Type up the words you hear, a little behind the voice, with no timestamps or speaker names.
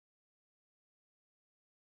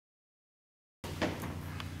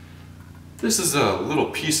This is a little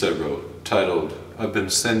piece I wrote titled, "I've been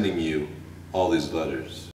sending you all these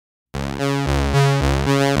letters."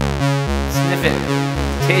 Sniff it.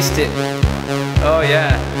 Taste it. Oh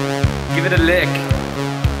yeah. Give it a lick.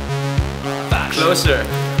 Closer.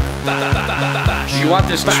 You want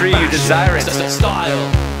this tree, you desire it. Style.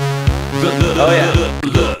 Oh yeah.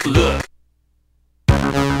 Look.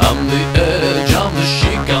 I'm the edge, I'm the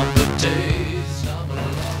chic, I'm the taste.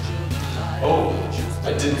 Oh,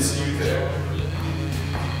 I didn't see you there.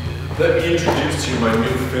 Let me introduce to you my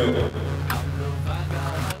new film,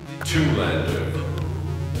 Twolander.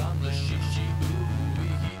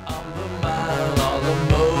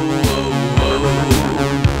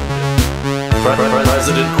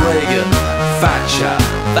 President Reagan, Thatcher,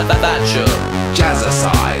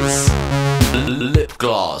 Jazzercise, lip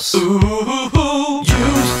gloss. Ooh, you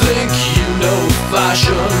think you know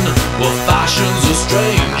fashion? Well, fashion's a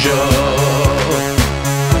stranger.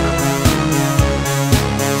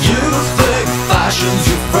 You think fashion's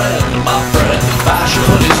your friend, my friend?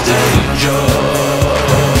 Fashion is danger.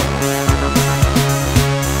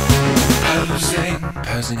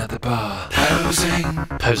 Posing at the bar.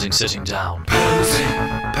 Posing sitting down.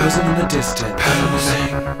 Posing in the distance.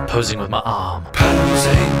 Posing with my arm.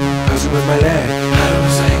 Posing with my leg.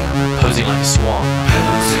 Posing like a swan.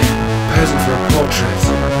 Posing for a portrait.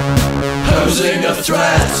 Posing a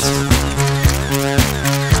threat.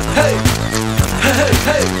 Hey,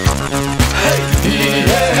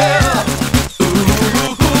 yeah.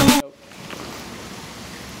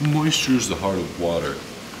 Moisture is the heart of water,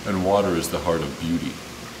 and water is the heart of beauty.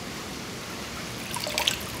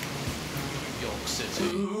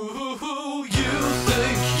 Ooh, you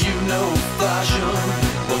think you know fashion?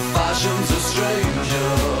 Well, fashion's a stranger.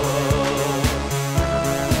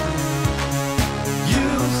 You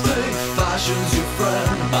think fashion's your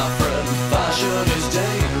friend, my friend? Fashion is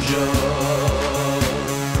danger.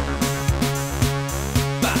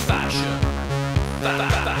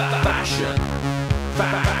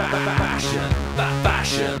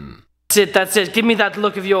 Fashion. That's it. Give me that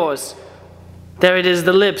look of yours. There it is,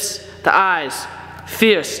 the lips, the eyes.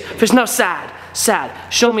 Fierce. No, sad.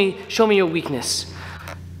 Show me your weakness.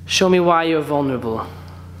 Show me why you're vulnerable.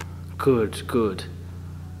 Good.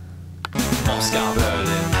 Moscow,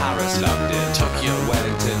 Berlin, Paris, London, Tokyo,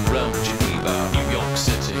 Wellington, Rome, Geneva, New York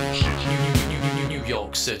City. New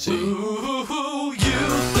York City. Ooh, you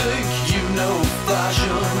think you know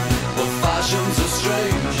fashion? Well, fashion's a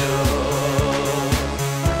stranger.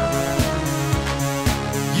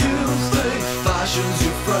 You think fashion's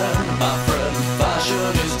your friend, my friend?